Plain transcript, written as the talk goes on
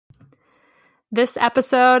This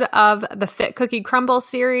episode of the Fit Cookie Crumble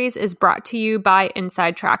series is brought to you by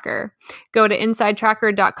Inside Tracker. Go to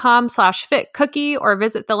insidetracker.com/fitcookie or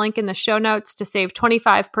visit the link in the show notes to save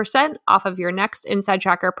 25% off of your next Inside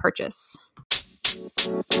Tracker purchase.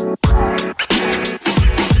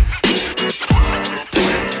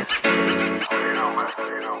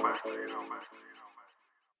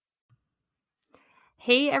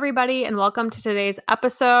 Hey everybody, and welcome to today's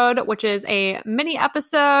episode, which is a mini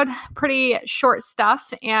episode, pretty short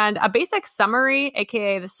stuff, and a basic summary,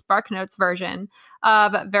 aka the Spark Notes version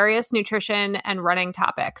of various nutrition and running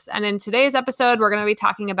topics. And in today's episode, we're going to be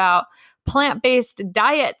talking about plant-based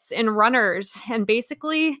diets in runners, and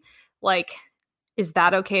basically, is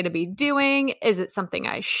that okay to be doing? Is it something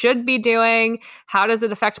I should be doing? How does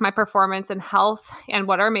it affect my performance and health? And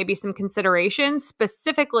what are maybe some considerations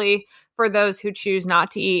specifically for those who choose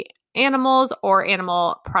not to eat animals or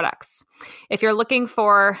animal products? If you're looking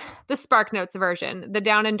for the Spark Notes version, the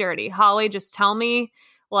down and dirty, Holly, just tell me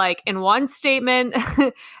in one statement,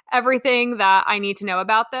 everything that I need to know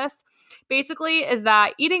about this. Basically is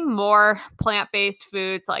that eating more plant-based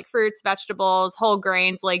foods like fruits, vegetables, whole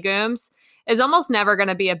grains, legumes is almost never going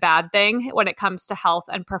to be a bad thing when it comes to health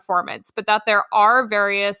and performance, but that there are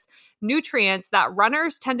various nutrients that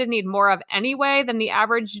runners tend to need more of anyway than the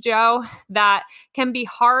average Joe that can be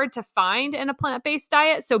hard to find in a plant-based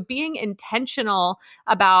diet. So being intentional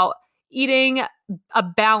about eating a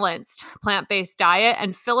balanced plant-based diet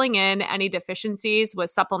and filling in any deficiencies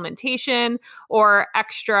with supplementation or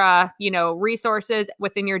extra, resources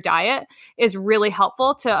within your diet is really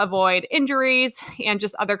helpful to avoid injuries and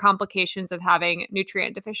just other complications of having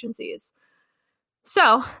nutrient deficiencies.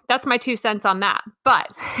 So that's my 2 cents on that.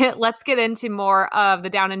 But let's get into more of the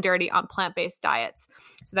down and dirty on plant-based diets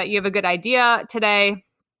so that you have a good idea today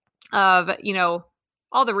of,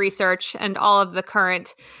 all the research and all of the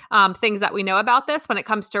current things that we know about this when it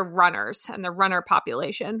comes to runners and the runner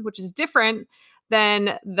population, which is different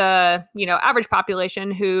than the, average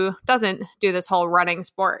population who doesn't do this whole running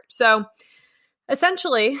sport. So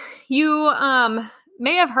essentially, you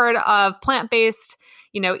may have heard of plant-based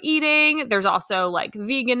eating. There's also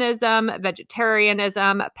veganism,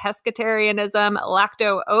 vegetarianism, pescatarianism,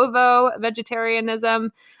 lacto-ovo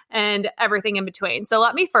vegetarianism, and everything in between. So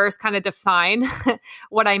let me first kind of define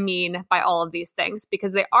what I mean by all of these things,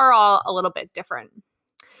 because they are all a little bit different.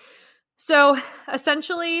 So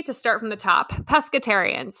essentially, to start from the top,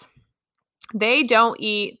 pescatarians, they don't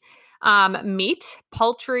eat meat,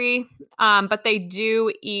 poultry, but they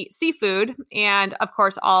do eat seafood and, of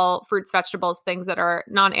course, all fruits, vegetables, things that are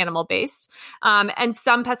non-animal based. And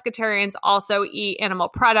some pescatarians also eat animal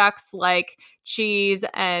products like cheese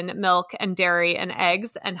and milk and dairy and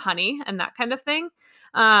eggs and honey and that kind of thing.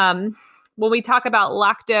 When we talk about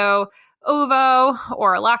lacto-ovo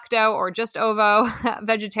or lacto or just ovo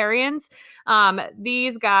vegetarians,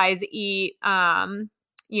 these guys eat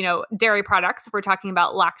dairy products if we're talking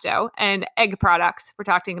about lacto, and egg products if we're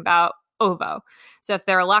talking about ovo. So if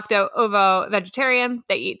they're a lacto-ovo vegetarian,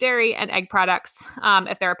 they eat dairy and egg products.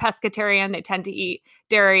 If they're a pescatarian, they tend to eat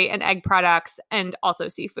dairy and egg products and also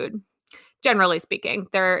seafood. Generally speaking,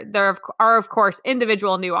 there are, of course,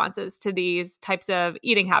 individual nuances to these types of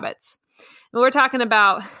eating habits. And we're talking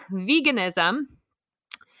about veganism.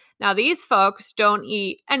 Now, these folks don't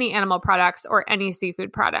eat any animal products or any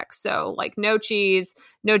seafood products. So no cheese,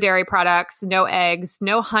 no dairy products, no eggs,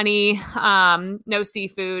 no honey, no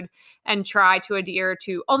seafood, and try to adhere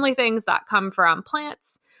to only things that come from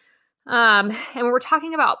plants. And when we're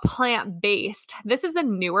talking about plant-based, this is a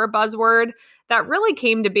newer buzzword that really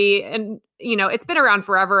came to be, and it's been around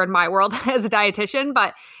forever in my world as a dietitian,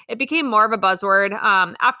 but it became more of a buzzword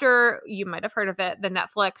after, you might have heard of it, the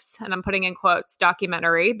Netflix, and I'm putting in quotes,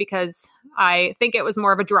 documentary, because I think it was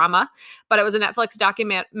more of a drama, but it was a Netflix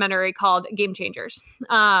documentary called Game Changers.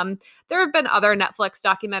 There have been other Netflix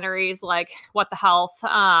documentaries like What the Health,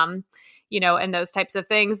 and those types of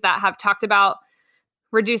things that have talked about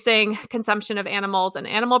reducing consumption of animals and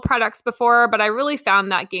animal products before, but I really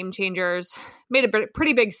found that Game Changers made a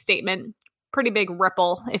pretty big statement, pretty big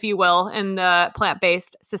ripple, if you will, in the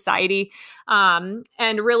plant-based society, and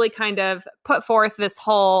really kind of put forth this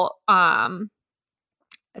whole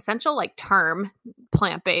essential term,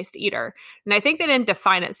 plant-based eater. And I think they didn't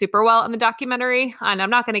define it super well in the documentary, and I'm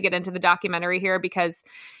not going to get into the documentary here because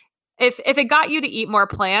If it got you to eat more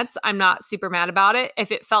plants, I'm not super mad about it.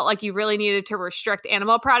 If it felt like you really needed to restrict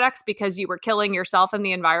animal products because you were killing yourself and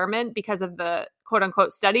the environment because of the quote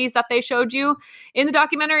unquote studies that they showed you in the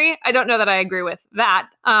documentary, I don't know that I agree with that.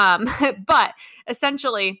 But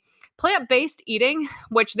essentially, plant-based eating,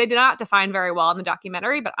 which they did not define very well in the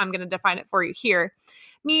documentary, but I'm going to define it for you here,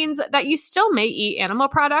 means that you still may eat animal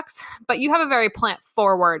products, but you have a very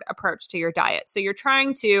plant-forward approach to your diet. So you're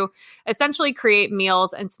trying to essentially create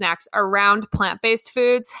meals and snacks around plant-based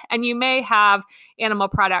foods, and you may have animal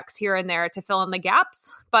products here and there to fill in the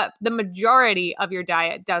gaps, but the majority of your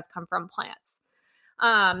diet does come from plants.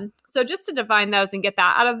 So just to define those and get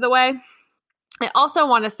that out of the way, I also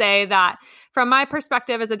want to say that from my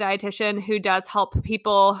perspective as a dietitian who does help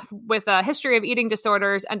people with a history of eating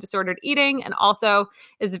disorders and disordered eating, and also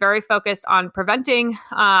is very focused on preventing,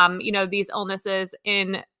 these illnesses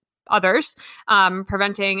in others,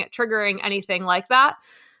 preventing triggering anything like that,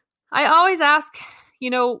 I always ask,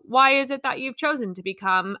 why is it that you've chosen to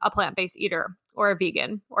become a plant-based eater or a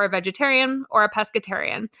vegan or a vegetarian or a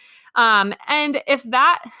pescatarian? And if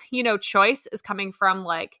that, choice is coming from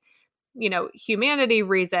humanity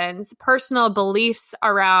reasons, personal beliefs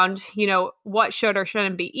around, what should or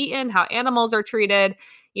shouldn't be eaten, how animals are treated,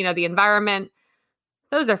 the environment,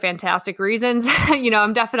 those are fantastic reasons.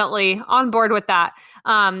 I'm definitely on board with that.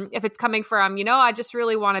 If it's coming from, I just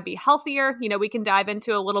really want to be healthier, we can dive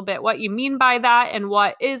into a little bit what you mean by that and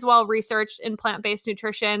what is well researched in plant-based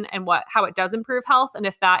nutrition and how it does improve health, and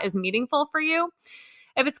if that is meaningful for you.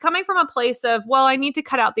 If it's coming from a place of, well, I need to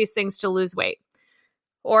cut out these things to lose weight,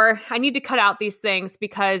 or I need to cut out these things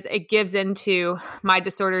because it gives into my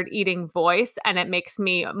disordered eating voice and it makes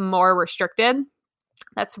me more restricted,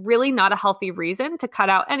 that's really not a healthy reason to cut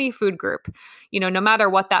out any food group, no matter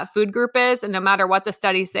what that food group is and no matter what the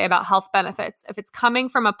studies say about health benefits. If it's coming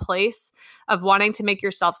from a place of wanting to make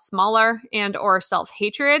yourself smaller and or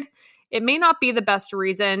self-hatred, it may not be the best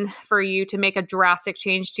reason for you to make a drastic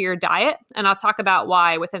change to your diet. And I'll talk about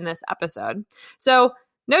why within this episode. So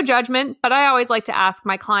no judgment, but I always like to ask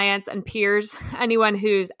my clients and peers, anyone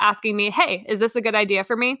who's asking me, hey, is this a good idea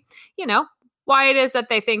for me? Why it is that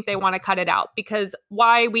they think they want to cut it out, because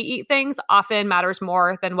why we eat things often matters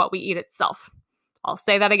more than what we eat itself. I'll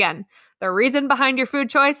say that again. The reason behind your food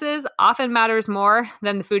choices often matters more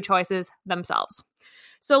than the food choices themselves.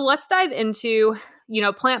 So let's dive into,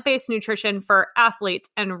 plant-based nutrition for athletes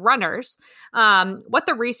and runners, what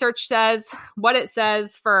the research says, what it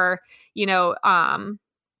says for,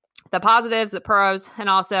 the positives, the pros, and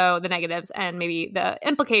also the negatives, and maybe the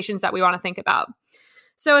implications that we want to think about.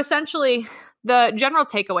 So essentially, the general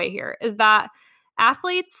takeaway here is that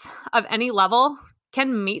athletes of any level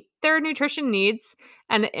can meet their nutrition needs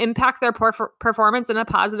and impact their performance in a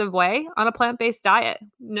positive way on a plant-based diet.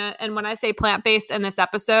 And when I say plant-based in this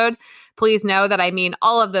episode, please know that I mean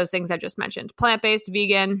all of those things I just mentioned: plant-based,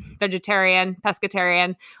 vegan, vegetarian,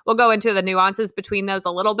 pescatarian. We'll go into the nuances between those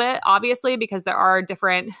a little bit, obviously, because there are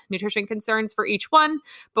different nutrition concerns for each one.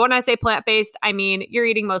 But when I say plant-based, I mean you're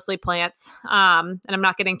eating mostly plants. And I'm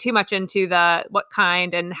not getting too much into the what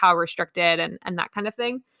kind and how restricted and that kind of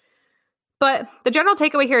thing. But the general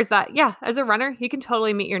takeaway here is that, as a runner, you can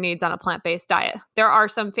totally meet your needs on a plant-based diet. There are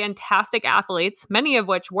some fantastic athletes, many of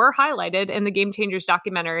which were highlighted in the Game Changers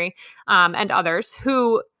documentary, and others,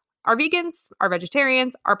 who are vegans, are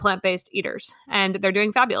vegetarians, are plant-based eaters, and they're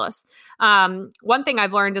doing fabulous. One thing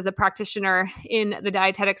I've learned as a practitioner in the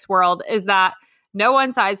dietetics world is that no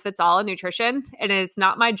one size fits all in nutrition, and it's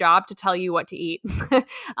not my job to tell you what to eat.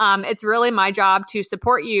 It's really my job to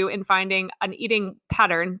support you in finding an eating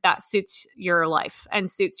pattern that suits your life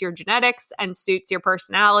and suits your genetics and suits your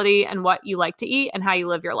personality and what you like to eat and how you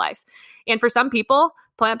live your life. And for some people,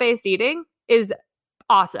 plant-based eating is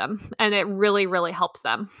awesome, and it really, really helps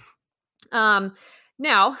them.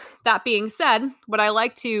 Now, that being said, what I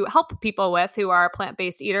like to help people with who are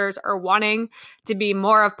plant-based eaters or wanting to be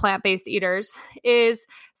more of plant-based eaters is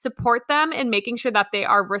support them in making sure that they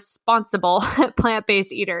are responsible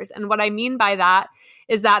plant-based eaters. And what I mean by that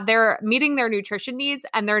is that they're meeting their nutrition needs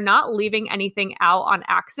and they're not leaving anything out on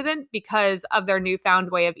accident because of their newfound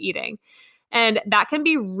way of eating. And that can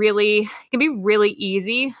be really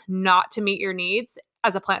easy not to meet your needs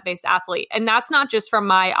as a plant-based athlete. And that's not just from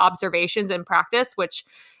my observations and practice, which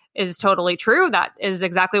is totally true. That is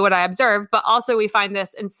exactly what I observed. But also we find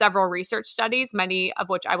this in several research studies, many of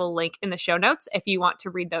which I will link in the show notes if you want to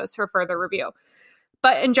read those for further review.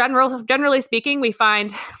 But in generally speaking, we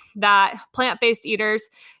find that plant-based eaters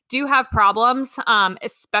do have problems,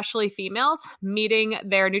 especially females, meeting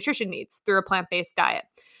their nutrition needs through a plant-based diet.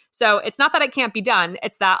 So it's not that it can't be done.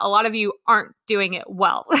 It's that a lot of you aren't doing it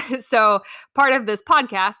well. So part of this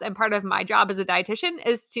podcast and part of my job as a dietitian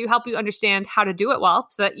is to help you understand how to do it well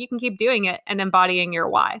so that you can keep doing it and embodying your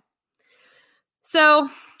why. So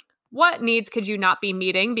what needs could you not be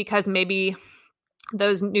meeting because maybe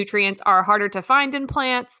those nutrients are harder to find in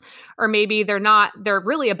plants, or maybe they're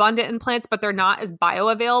really abundant in plants, but they're not as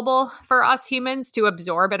bioavailable for us humans to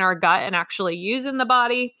absorb in our gut and actually use in the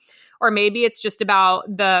body. Or maybe it's just about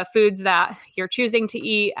the foods that you're choosing to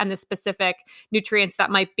eat and the specific nutrients that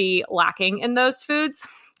might be lacking in those foods.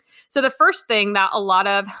 So the first thing that a lot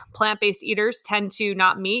of plant-based eaters tend to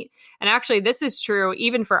not meet, and actually this is true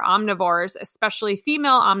even for omnivores, especially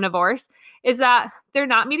female omnivores, is that they're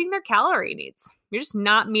not meeting their calorie needs. You're just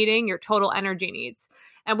not meeting your total energy needs.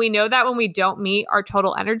 And we know that when we don't meet our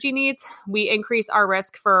total energy needs, we increase our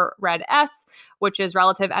risk for RED-S, which is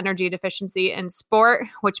relative energy deficiency in sport,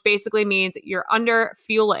 which basically means you're under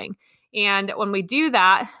fueling. And when we do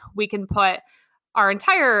that, we can put our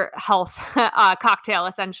entire health cocktail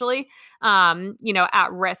essentially,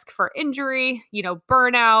 at risk for injury,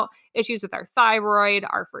 burnout, issues with our thyroid,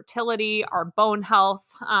 our fertility, our bone health.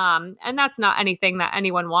 And that's not anything that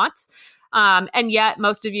anyone wants. And yet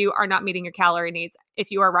most of you are not meeting your calorie needs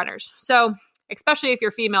if you are runners. So especially if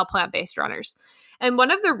you're female plant-based runners. And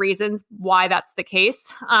one of the reasons why that's the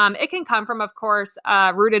case, it can come from, of course,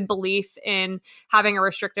 a rooted belief in having a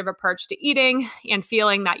restrictive approach to eating and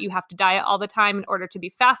feeling that you have to diet all the time in order to be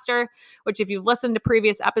faster, which if you've listened to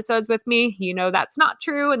previous episodes with me, you know that's not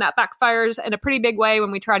true and that backfires in a pretty big way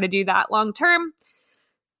when we try to do that long term.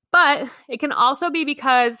 But it can also be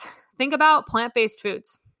because think about plant-based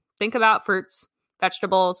foods. Think about fruits,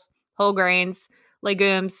 vegetables, whole grains,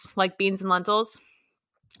 legumes like beans and lentils.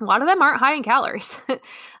 A lot of them aren't high in calories,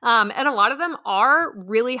 and a lot of them are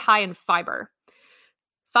really high in fiber.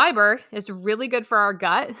 Fiber is really good for our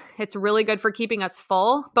gut. It's really good for keeping us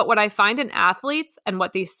full. But what I find in athletes and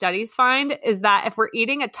what these studies find is that if we're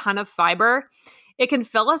eating a ton of fiber, it can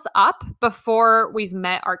fill us up before we've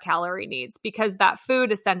met our calorie needs because that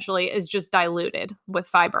food essentially is just diluted with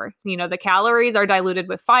fiber. The calories are diluted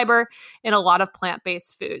with fiber in a lot of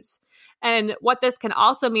plant-based foods. And what this can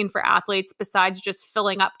also mean for athletes, besides just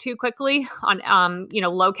filling up too quickly on,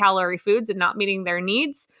 low calorie foods and not meeting their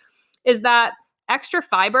needs, is that extra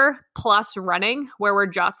fiber plus running, where we're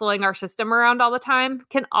jostling our system around all the time,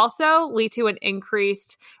 can also lead to an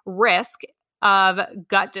increased risk of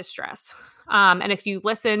gut distress. And if you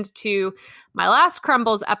listened to my last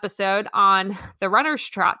Crumbles episode on the runner's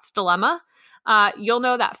trot's dilemma, you'll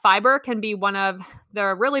know that fiber can be one of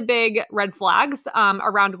the really big red flags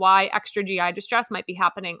around why extra GI distress might be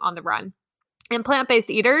happening on the run. And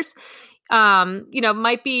plant-based eaters,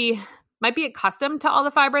 might be accustomed to all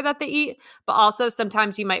the fiber that they eat, but also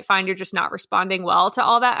sometimes you might find you're just not responding well to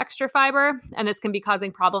all that extra fiber, and this can be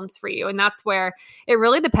causing problems for you. And that's where it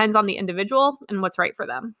really depends on the individual and what's right for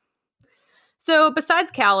them. So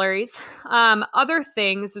besides calories, other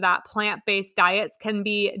things that plant-based diets can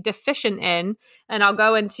be deficient in, and I'll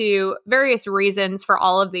go into various reasons for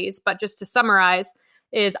all of these, but just to summarize,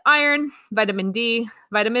 is iron, vitamin D,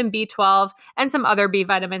 vitamin B12, and some other B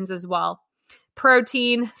vitamins as well.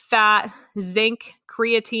 Protein, fat, zinc,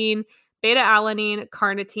 creatine, beta-alanine,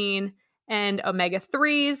 carnitine, and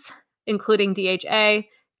omega-3s, including DHA,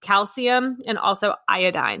 calcium, and also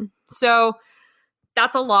iodine. So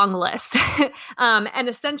that's a long list. And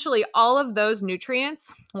essentially all of those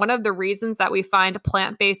nutrients, one of the reasons that we find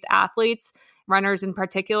plant-based athletes, runners in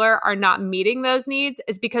particular, are not meeting those needs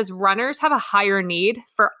is because runners have a higher need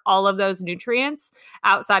for all of those nutrients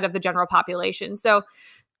outside of the general population. So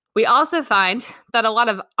we also find that a lot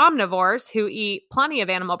of omnivores who eat plenty of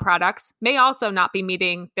animal products may also not be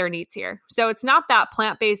meeting their needs here. So it's not that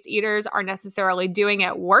plant-based eaters are necessarily doing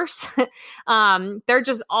it worse. They're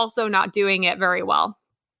just also not doing it very well.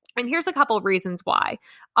 And here's a couple of reasons why,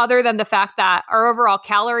 other than the fact that our overall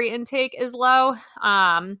calorie intake is low,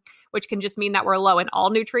 which can just mean that we're low in all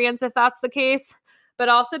nutrients if that's the case. But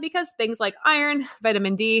also because things like iron,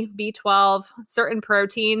 vitamin D, B12, certain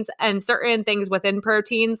proteins, and certain things within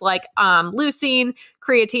proteins like leucine,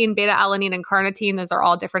 creatine, beta-alanine, and carnitine, those are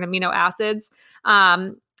all different amino acids,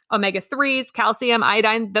 omega-3s, calcium,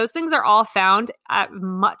 iodine, those things are all found at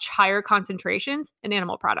much higher concentrations in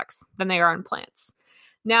animal products than they are in plants.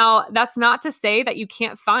 Now, that's not to say that you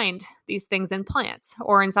can't find these things in plants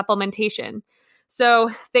or in supplementation. So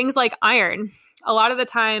things like iron, a lot of the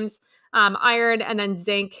times, iron and then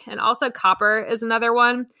zinc and also copper is another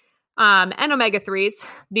one, and omega-3s.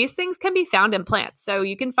 These things can be found in plants. So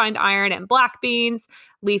you can find iron in black beans,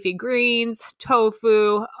 leafy greens,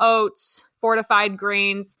 tofu, oats, fortified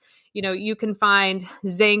grains. You can find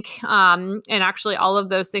zinc and actually all of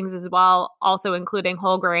those things as well, also including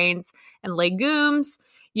whole grains and legumes.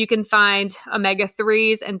 You can find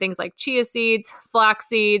omega-3s and things like chia seeds, flax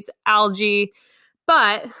seeds, algae.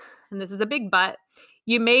 But, and this is a big but,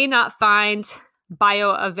 you may not find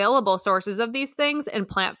bioavailable sources of these things in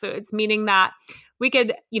plant foods, meaning that we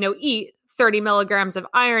could, eat 30 milligrams of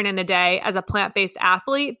iron in a day as a plant-based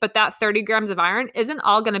athlete, but that 30 grams of iron isn't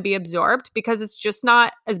all going to be absorbed because it's just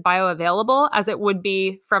not as bioavailable as it would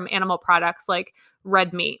be from animal products like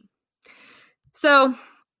red meat. So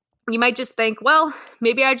you might just think, well,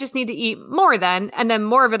 maybe I just need to eat more then, and then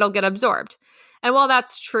more of it will get absorbed. And while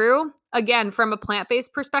that's true, again, from a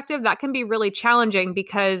plant-based perspective, that can be really challenging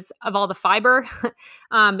because of all the fiber.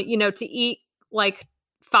 To eat like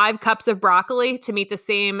 5 cups of broccoli to meet the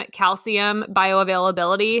same calcium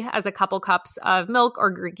bioavailability as a couple cups of milk or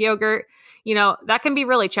Greek yogurt, that can be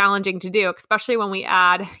really challenging to do, especially when we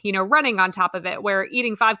add, running on top of it, where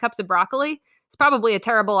eating 5 cups of broccoli is probably a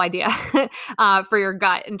terrible idea for your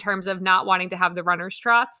gut in terms of not wanting to have the runner's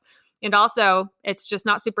trots. And also, it's just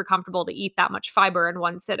not super comfortable to eat that much fiber in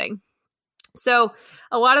one sitting. So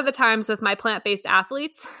a lot of the times with my plant-based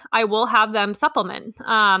athletes, I will have them supplement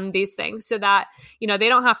these things so that, they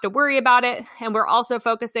don't have to worry about it. And we're also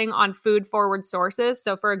focusing on food-forward sources.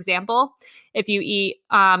 So for example, if you eat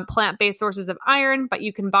plant-based sources of iron, but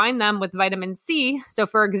you combine them with vitamin C. So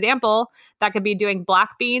for example, that could be doing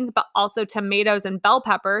black beans, but also tomatoes and bell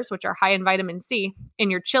peppers, which are high in vitamin C in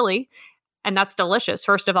your chili. And that's delicious,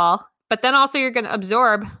 first of all. But then also you're going to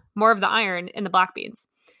absorb more of the iron in the black beans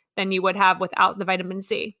than you would have without the vitamin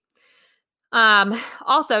C.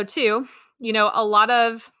 Also, too, a lot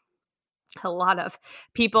of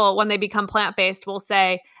people, when they become plant-based, will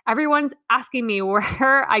say, everyone's asking me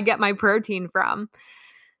where I get my protein from.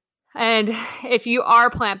 And if you are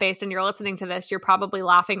plant-based and you're listening to this, you're probably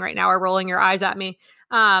laughing right now or rolling your eyes at me.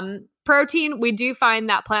 Protein, we do find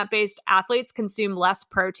that plant-based athletes consume less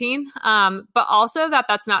protein, but also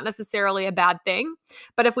that's not necessarily a bad thing.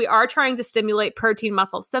 But if we are trying to stimulate protein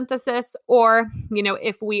muscle synthesis, or,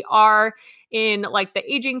 if we are in like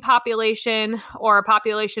the aging population or a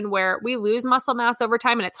population where we lose muscle mass over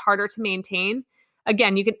time and it's harder to maintain,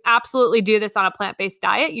 again, you can absolutely do this on a plant-based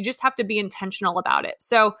diet. You just have to be intentional about it.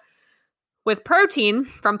 So with protein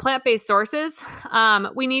from plant-based sources,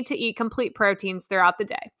 we need to eat complete proteins throughout the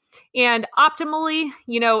day. And optimally,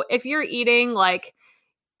 if you're eating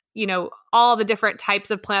all the different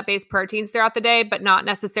types of plant-based proteins throughout the day, but not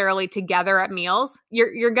necessarily together at meals,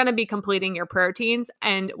 you're going to be completing your proteins.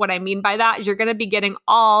 And what I mean by that is you're going to be getting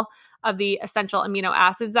all of the essential amino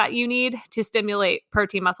acids that you need to stimulate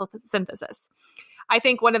protein muscle synthesis. I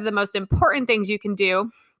think one of the most important things you can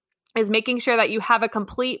do is making sure that you have a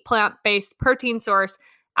complete plant-based protein source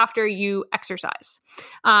after you exercise.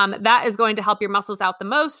 That is going to help your muscles out the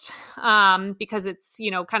most because it's,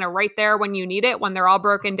 kind of right there when you need it, when they're all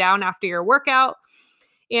broken down after your workout.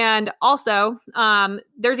 And also,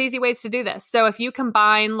 there's easy ways to do this. So if you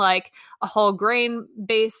combine like a whole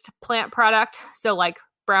grain-based plant product, so like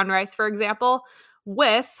brown rice, for example,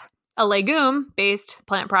 with a legume-based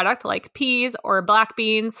plant product like peas or black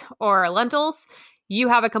beans or lentils, you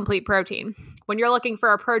have a complete protein. When you're looking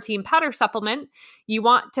for a protein powder supplement, you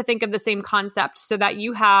want to think of the same concept so that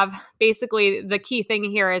you have, basically the key thing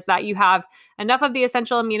here is that you have enough of the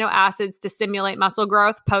essential amino acids to stimulate muscle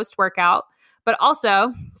growth post-workout, but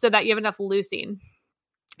also so that you have enough leucine.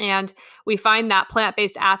 And we find that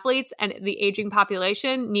plant-based athletes and the aging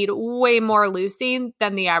population need way more leucine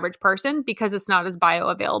than the average person because it's not as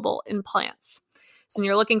bioavailable in plants. So when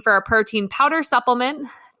you're looking for a protein powder supplement,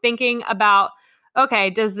 thinking about, okay,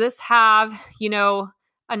 does this have,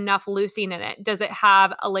 enough leucine in it? Does it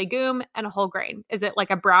have a legume and a whole grain? Is it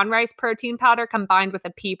like a brown rice protein powder combined with a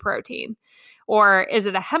pea protein? Or is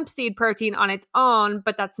it a hemp seed protein on its own,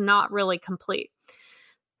 but that's not really complete?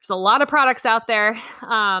 There's a lot of products out there,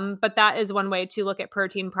 but that is one way to look at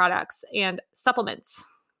protein products and supplements.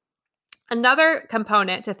 Another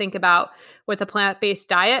component to think about with a plant-based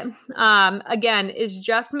diet, again, is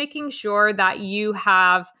just making sure that you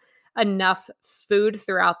have enough food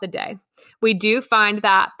throughout the day. We do find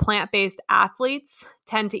that plant-based athletes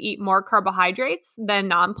tend to eat more carbohydrates than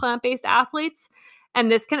non-plant-based athletes. And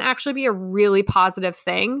this can actually be a really positive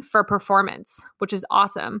thing for performance, which is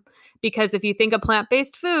awesome. Because if you think of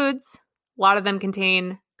plant-based foods, a lot of them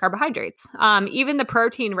contain carbohydrates. Even the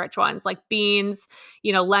protein-rich ones like beans,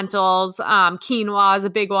 lentils, quinoa is a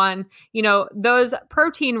big one. Those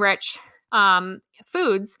protein-rich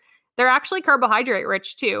foods, they're actually carbohydrate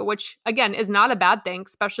rich too, which again is not a bad thing,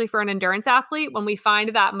 especially for an endurance athlete when we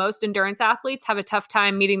find that most endurance athletes have a tough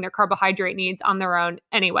time meeting their carbohydrate needs on their own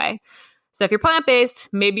anyway. So if you're plant-based,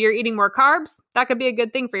 maybe you're eating more carbs, that could be a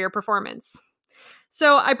good thing for your performance.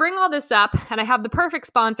 So I bring all this up and I have the perfect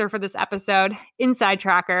sponsor for this episode, Inside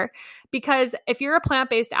Tracker, because if you're a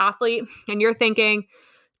plant-based athlete and you're thinking,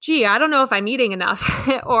 gee, I don't know if I'm eating enough,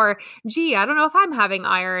 or gee, I don't know if I'm having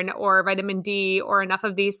iron or vitamin D or enough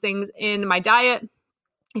of these things in my diet.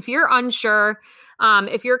 If you're unsure,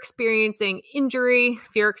 if you're experiencing injury,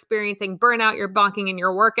 if you're experiencing burnout, you're bonking in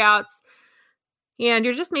your workouts, and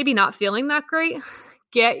you're just maybe not feeling that great,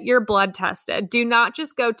 get your blood tested. Do not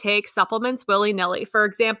just go take supplements willy-nilly. For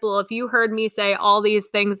example, if you heard me say all these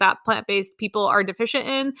things that plant-based people are deficient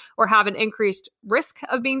in or have an increased risk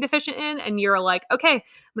of being deficient in, and you're like, okay, I'm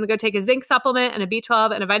going to go take a zinc supplement and a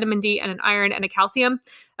B12 and a vitamin D and an iron and a calcium.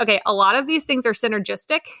 Okay, a lot of these things are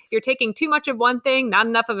synergistic. If you're taking too much of one thing, not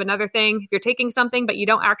enough of another thing, if you're taking something but you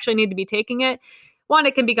don't actually need to be taking it, one,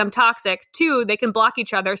 it can become toxic. Two, they can block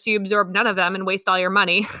each other so you absorb none of them and waste all your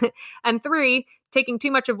money. And three, taking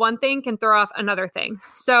too much of one thing can throw off another thing.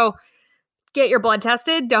 So get your blood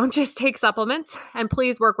tested. Don't just take supplements, and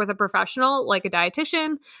please work with a professional like a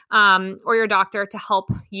dietitian or your doctor to help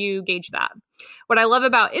you gauge that. What I love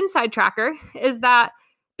about Inside Tracker is that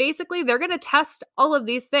basically they're going to test all of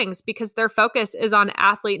these things because their focus is on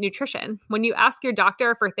athlete nutrition. When you ask your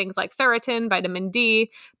doctor for things like ferritin, vitamin D,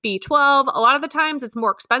 B12, a lot of the times it's more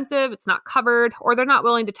expensive, it's not covered, or they're not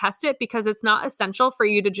willing to test it because it's not essential for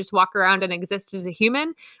you to just walk around and exist as a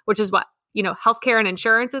human, which is what, healthcare and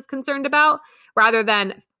insurance is concerned about, rather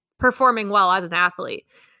than performing well as an athlete.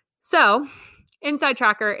 So Inside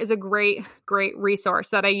Tracker is a great resource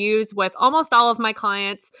that I use with almost all of my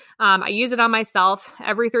clients. I use it on myself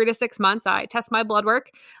every 3 to 6 months. I test my blood work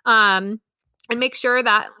and make sure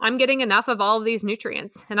that I'm getting enough of all of these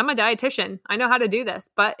nutrients. And I'm a dietitian. I know how to do this,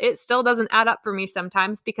 but it still doesn't add up for me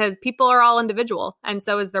sometimes because people are all individual, and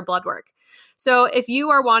so is their blood work. So if you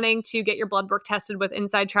are wanting to get your blood work tested with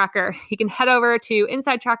Inside Tracker, you can head over to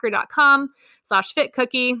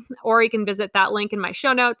insidetracker.com/fitcookie, or you can visit that link in my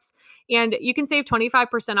show notes, and you can save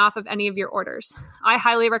 25% off of any of your orders. I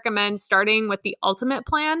highly recommend starting with the Ultimate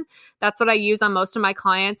plan. That's what I use on most of my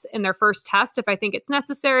clients in their first test if I think it's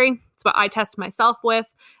necessary. It's what I test myself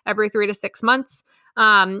with every 3 to 6 months.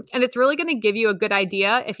 And it's really going to give you a good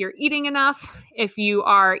idea if you're eating enough, if you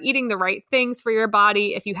are eating the right things for your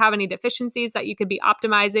body, if you have any deficiencies that you could be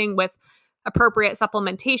optimizing with appropriate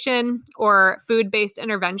supplementation or food-based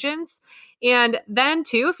interventions. And then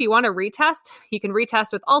too, if you want to retest, you can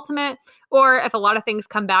retest with Ultimate, or if a lot of things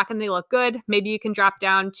come back and they look good, maybe you can drop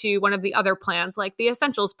down to one of the other plans like the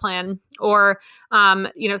Essentials plan or,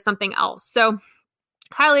 something else. So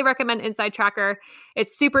highly recommend Inside Tracker.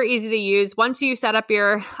 It's super easy to use. Once you set up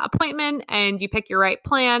your appointment and you pick your right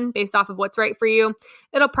plan based off of what's right for you,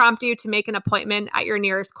 it'll prompt you to make an appointment at your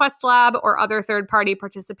nearest Quest lab or other third-party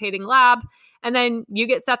participating lab. And then you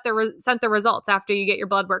get sent the results after you get your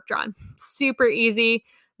blood work drawn. Super easy,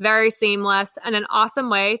 very seamless, and an awesome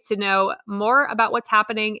way to know more about what's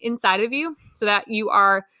happening inside of you so that you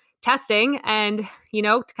are testing and,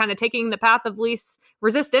 kind of taking the path of least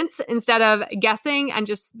resistance instead of guessing and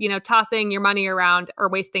just, tossing your money around or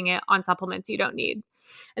wasting it on supplements you don't need.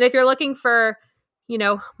 And if you're looking for,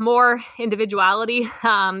 more individuality,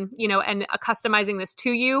 and customizing this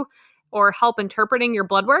to you or help interpreting your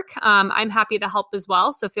blood work, I'm happy to help as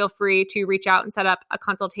well. So feel free to reach out and set up a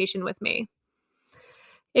consultation with me.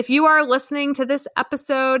 If you are listening to this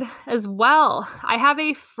episode as well, I have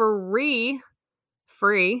a free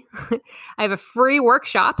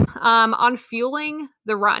workshop on fueling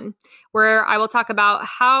the run, where I will talk about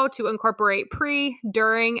how to incorporate pre,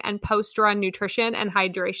 during, and post-run nutrition and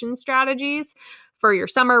hydration strategies for your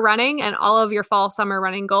summer running and all of your fall-summer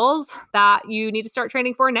running goals that you need to start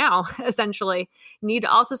training for now, essentially. You need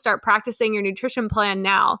to also start practicing your nutrition plan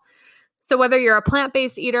now. So whether you're a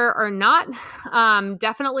plant-based eater or not,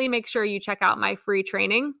 definitely make sure you check out my free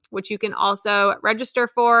training, which you can also register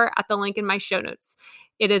for at the link in my show notes.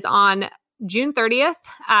 It is on June 30th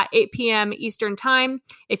at 8 p.m. Eastern Time.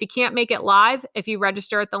 If you can't make it live, if you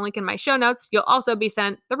register at the link in my show notes, you'll also be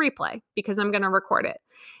sent the replay because I'm going to record it.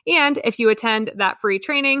 And if you attend that free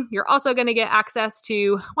training, you're also going to get access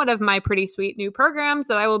to one of my pretty sweet new programs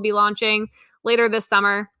that I will be launching later this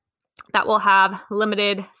summer that will have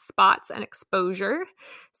limited spots and exposure.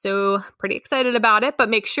 So pretty excited about it, but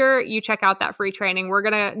make sure you check out that free training. We're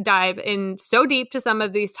going to dive in so deep to some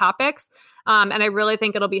of these topics. And I really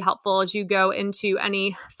think it'll be helpful as you go into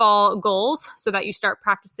any fall goals so that you start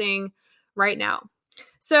practicing right now.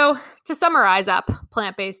 So to summarize up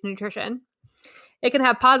plant-based nutrition, it can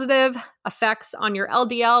have positive effects on your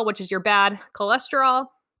LDL, which is your bad cholesterol.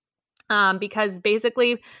 Because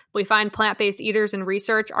basically we find plant-based eaters in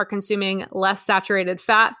research are consuming less saturated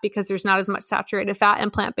fat because there's not as much saturated fat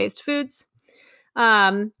in plant-based foods.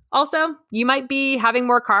 Also, you might be having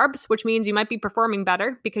more carbs, which means you might be performing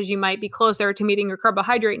better because you might be closer to meeting your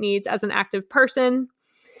carbohydrate needs as an active person.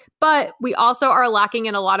 But we also are lacking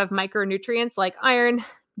in a lot of micronutrients like iron,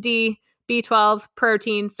 D, B12,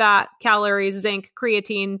 protein, fat, calories, zinc,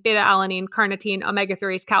 creatine, beta-alanine, carnitine,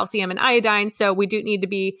 omega-3s, calcium, and iodine. So we do need to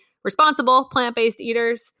be responsible plant-based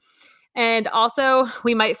eaters. And also,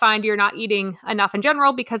 we might find you're not eating enough in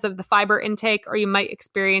general because of the fiber intake, or you might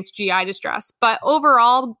experience GI distress. But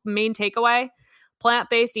overall, main takeaway,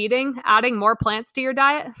 plant-based eating, adding more plants to your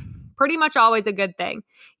diet, pretty much always a good thing.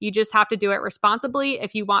 You just have to do it responsibly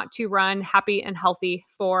if you want to run happy and healthy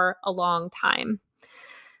for a long time.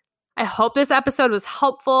 I hope this episode was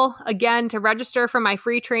helpful. Again, to register for my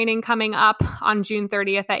free training coming up on June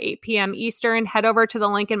 30th at 8 p.m. Eastern, head over to the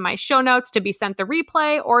link in my show notes to be sent the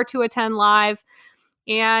replay or to attend live.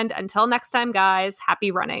 And until next time, guys, happy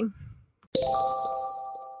running.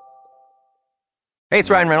 Hey, it's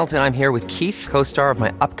Ryan Reynolds, and I'm here with Keith, co-star of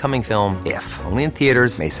my upcoming film, If, only in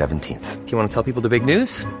theaters May 17th. Do you want to tell people the big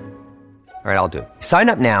news? All right, I'll do it. Sign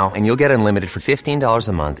up now and you'll get unlimited for $15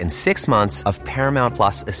 a month and 6 months of Paramount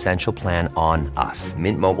Plus Essential Plan on us.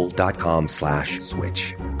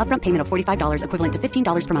 MintMobile.com/switch. Upfront payment of $45 equivalent to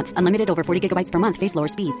 $15 per month. Unlimited over 40 gigabytes per month. Face lower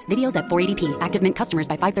speeds. Videos at 480p. Active Mint customers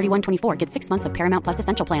by 531.24 get 6 months of Paramount Plus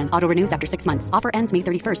Essential Plan. Auto renews after 6 months. Offer ends May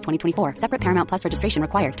 31st, 2024. Separate Paramount Plus registration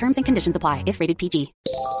required. Terms and conditions apply if rated PG.